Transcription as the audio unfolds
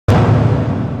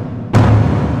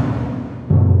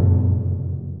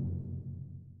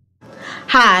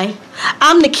Hi,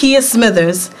 I'm Nikkea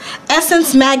Smithers,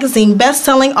 Essence Magazine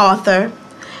best-selling author,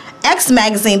 X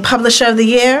Magazine Publisher of the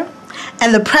Year,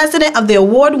 and the president of the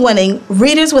award-winning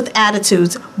Readers with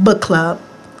Attitudes Book Club.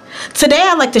 Today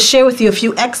I'd like to share with you a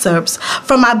few excerpts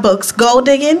from my books Gold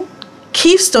Diggin,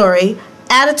 Keith's Story,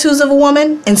 Attitudes of a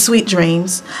Woman, and Sweet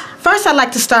Dreams. First, I'd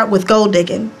like to start with Gold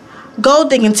Diggin. Gold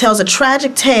Diggin tells a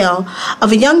tragic tale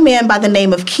of a young man by the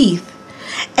name of Keith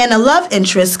and a love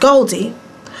interest, Goldie.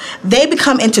 They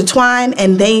become intertwined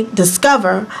and they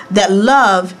discover that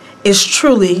love is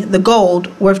truly the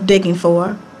gold worth digging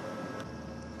for.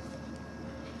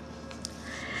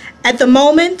 At the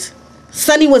moment,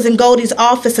 Sonny was in Goldie's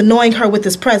office annoying her with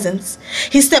his presence.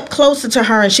 He stepped closer to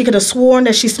her and she could have sworn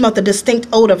that she smelt the distinct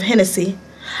odor of Hennessy.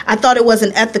 I thought it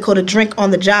wasn't ethical to drink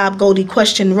on the job, Goldie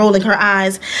questioned, rolling her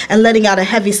eyes and letting out a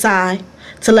heavy sigh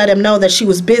to let him know that she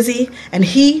was busy and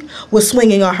he was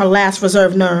swinging on her last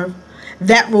reserve nerve.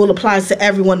 That rule applies to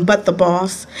everyone but the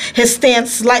boss. His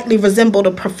stance slightly resembled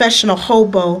a professional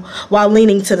hobo while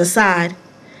leaning to the side.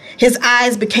 His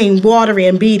eyes became watery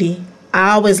and beady.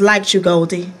 I always liked you,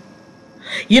 Goldie.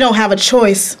 You don't have a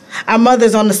choice. Our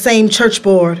mother's on the same church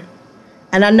board.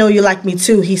 And I know you like me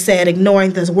too, he said,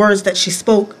 ignoring the words that she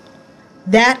spoke.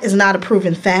 That is not a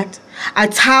proven fact. I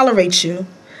tolerate you.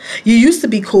 You used to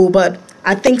be cool, but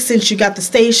I think since you got the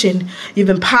station, you've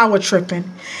been power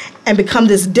tripping and become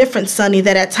this different Sonny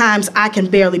that at times I can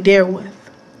barely deal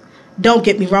with. Don't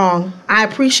get me wrong. I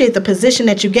appreciate the position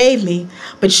that you gave me,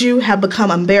 but you have become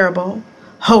unbearable.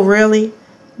 Oh, really?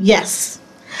 Yes.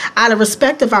 Out of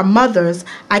respect of our mothers,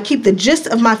 I keep the gist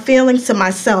of my feelings to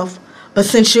myself, but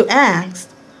since you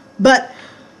asked. But,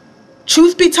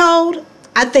 truth be told,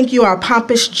 I think you are a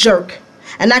pompous jerk,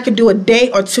 and I could do a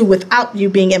day or two without you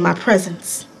being in my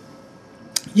presence.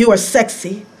 You are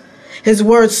sexy. His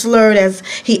words slurred as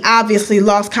he obviously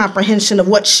lost comprehension of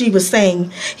what she was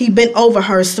saying. He bent over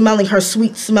her, smelling her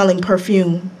sweet-smelling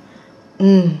perfume.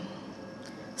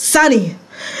 Sonny,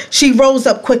 she rose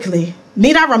up quickly.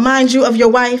 Need I remind you of your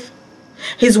wife?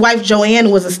 His wife, Joanne,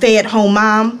 was a stay-at-home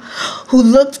mom who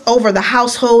looked over the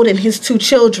household and his two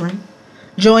children.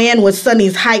 Joanne was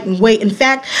Sonny's height and weight. In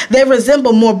fact, they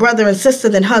resembled more brother and sister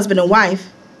than husband and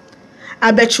wife.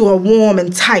 I bet you are warm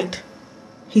and tight,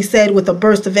 he said with a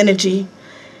burst of energy,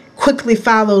 quickly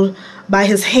followed by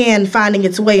his hand finding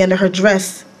its way under her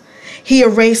dress. He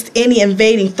erased any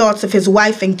invading thoughts of his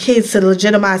wife and kids to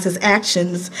legitimize his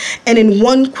actions, and in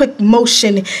one quick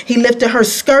motion, he lifted her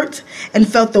skirt and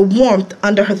felt the warmth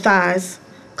under her thighs,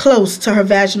 close to her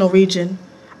vaginal region.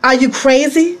 Are you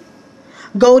crazy?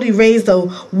 Goldie raised a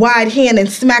wide hand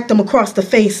and smacked him across the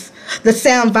face. The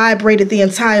sound vibrated the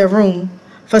entire room.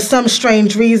 For some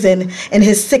strange reason, in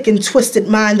his sick and twisted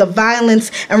mind, the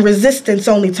violence and resistance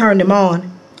only turned him on.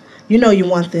 You know you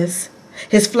want this.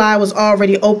 His fly was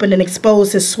already open and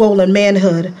exposed his swollen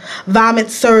manhood. Vomit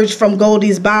surged from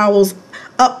Goldie's bowels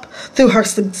up through her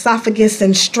esophagus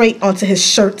and straight onto his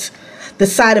shirt. The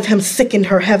sight of him sickened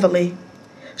her heavily.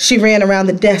 She ran around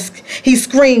the desk. He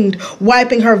screamed,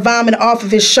 wiping her vomit off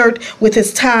of his shirt with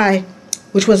his tie,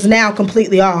 which was now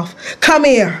completely off. Come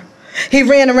here. He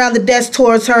ran around the desk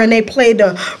towards her and they played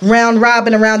a round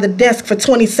robin around the desk for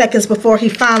 20 seconds before he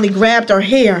finally grabbed her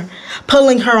hair,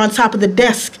 pulling her on top of the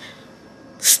desk.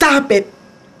 Stop it.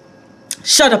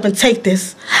 Shut up and take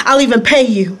this. I'll even pay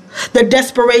you. The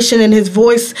desperation in his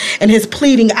voice and his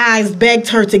pleading eyes begged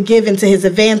her to give in to his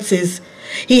advances.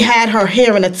 He had her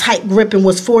hair in a tight grip and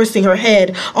was forcing her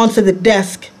head onto the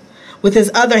desk. With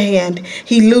his other hand,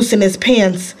 he loosened his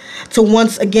pants to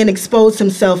once again expose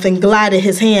himself and glided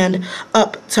his hand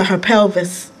up to her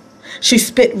pelvis. She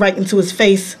spit right into his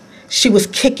face. She was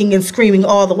kicking and screaming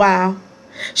all the while.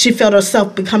 She felt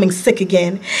herself becoming sick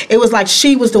again. It was like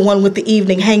she was the one with the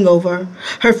evening hangover.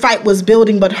 Her fight was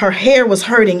building, but her hair was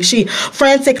hurting. She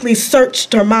frantically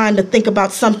searched her mind to think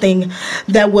about something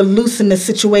that would loosen the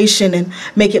situation and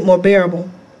make it more bearable.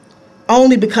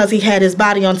 Only because he had his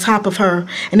body on top of her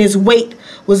and his weight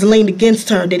was leaned against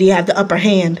her did he have the upper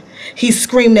hand. He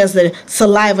screamed as the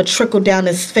saliva trickled down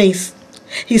his face.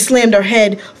 He slammed her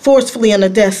head forcefully on the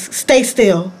desk. Stay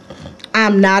still.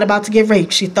 I'm not about to get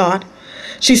raped, she thought.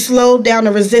 She slowed down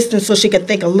the resistance so she could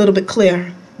think a little bit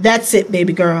clearer. That's it,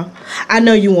 baby girl. I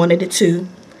know you wanted it too.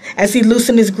 As he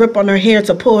loosened his grip on her hair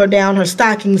to pull her down her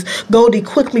stockings, Goldie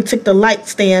quickly took the light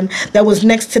stand that was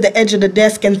next to the edge of the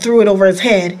desk and threw it over his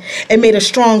head. It made a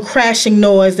strong crashing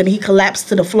noise and he collapsed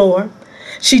to the floor.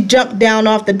 She jumped down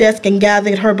off the desk and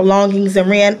gathered her belongings and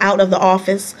ran out of the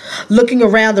office. Looking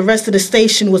around, the rest of the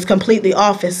station was completely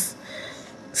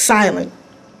silent.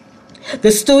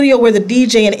 The studio where the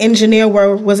DJ and engineer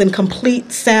were was in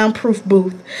complete soundproof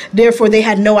booth. Therefore, they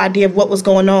had no idea of what was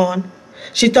going on.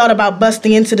 She thought about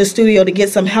busting into the studio to get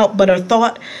some help, but her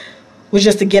thought was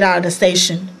just to get out of the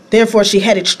station. Therefore, she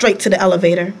headed straight to the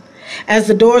elevator. As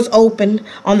the doors opened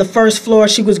on the first floor,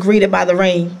 she was greeted by the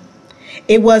rain.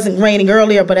 It wasn't raining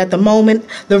earlier, but at the moment,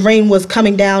 the rain was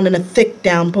coming down in a thick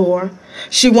downpour.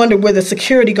 She wondered where the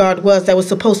security guard was that was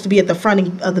supposed to be at the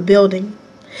front of the building.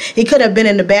 He could have been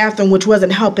in the bathroom, which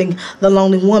wasn't helping the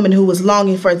lonely woman who was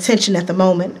longing for attention at the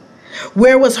moment.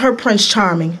 Where was her Prince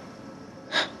Charming?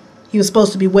 He was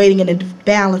supposed to be waiting in the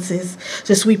balances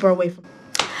to sweep her away from her.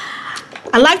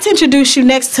 I'd like to introduce you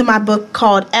next to my book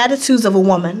called Attitudes of a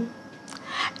Woman.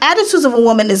 Attitudes of a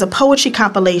Woman is a poetry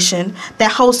compilation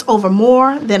that hosts over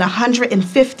more than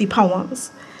 150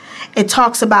 poems. It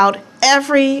talks about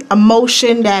every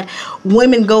emotion that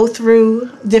women go through,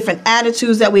 different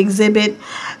attitudes that we exhibit,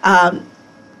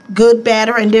 good, bad,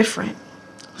 or indifferent.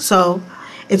 So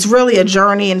it's really a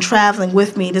journey and traveling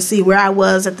with me to see where I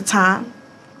was at the time.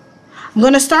 I'm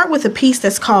going to start with a piece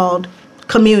that's called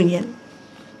Communion.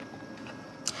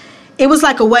 It was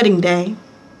like a wedding day,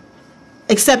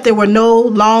 except there were no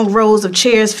long rows of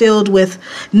chairs filled with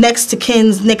next to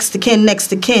kins, next to kin, next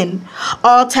to kin,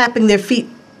 all tapping their feet,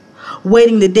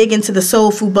 waiting to dig into the soul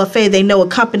food buffet they know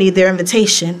accompanied their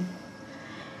invitation.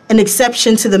 An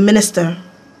exception to the minister,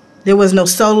 there was no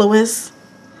soloist,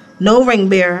 no ring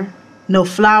bearer, no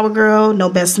flower girl, no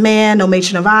best man, no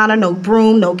matron of honor, no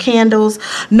broom, no candles,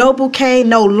 no bouquet,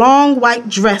 no long white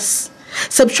dress.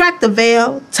 Subtract the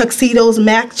veil, tuxedos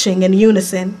matching in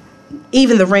unison,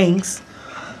 even the rings.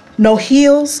 No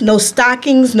heels, no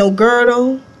stockings, no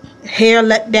girdle, hair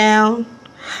let down,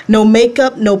 no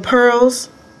makeup, no pearls,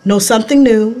 no something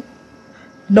new,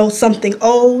 no something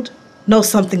old, no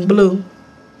something blue.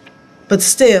 But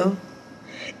still,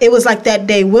 it was like that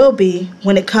day will be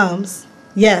when it comes.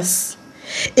 Yes,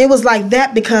 it was like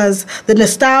that because the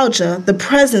nostalgia, the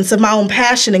presence of my own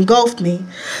passion engulfed me,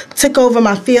 took over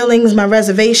my feelings, my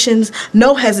reservations,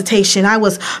 no hesitation. I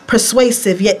was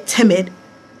persuasive yet timid.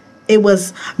 It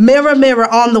was mirror, mirror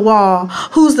on the wall,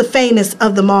 who's the faintest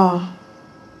of them all?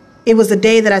 It was the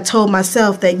day that I told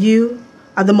myself that you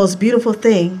are the most beautiful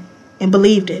thing and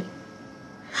believed it.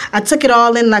 I took it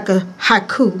all in like a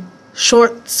haiku.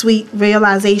 Short, sweet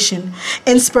realization,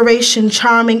 inspiration,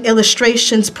 charming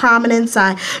illustrations, prominence.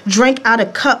 I drank out a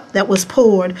cup that was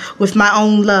poured with my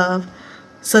own love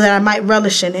so that I might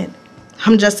relish in it.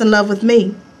 I'm just in love with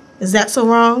me. Is that so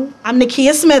wrong? I'm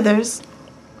Nikkea Smithers,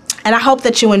 and I hope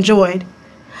that you enjoyed.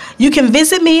 You can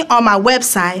visit me on my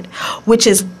website, which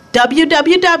is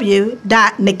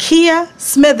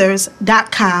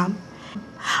www.nikkeasmithers.com.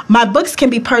 My books can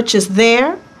be purchased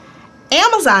there,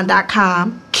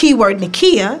 Amazon.com, keyword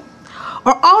Nikkea,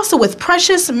 or also with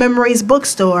Precious Memories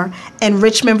Bookstore in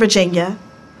Richmond, Virginia.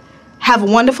 Have a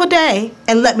wonderful day,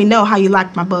 and let me know how you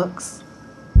liked my books.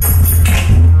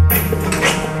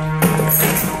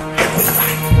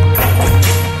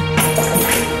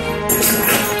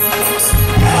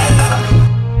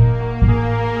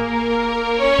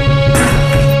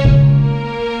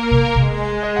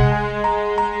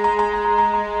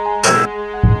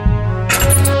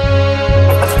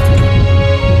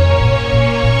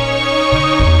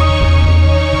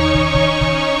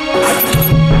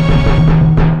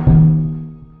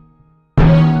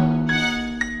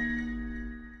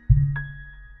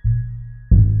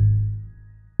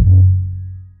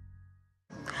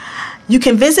 You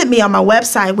can visit me on my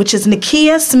website, which is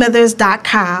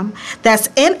nikkeasmithers.com. That's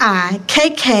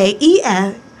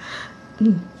Nikkea.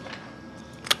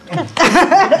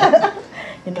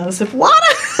 You know, sip water.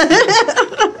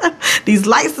 These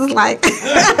lights is like.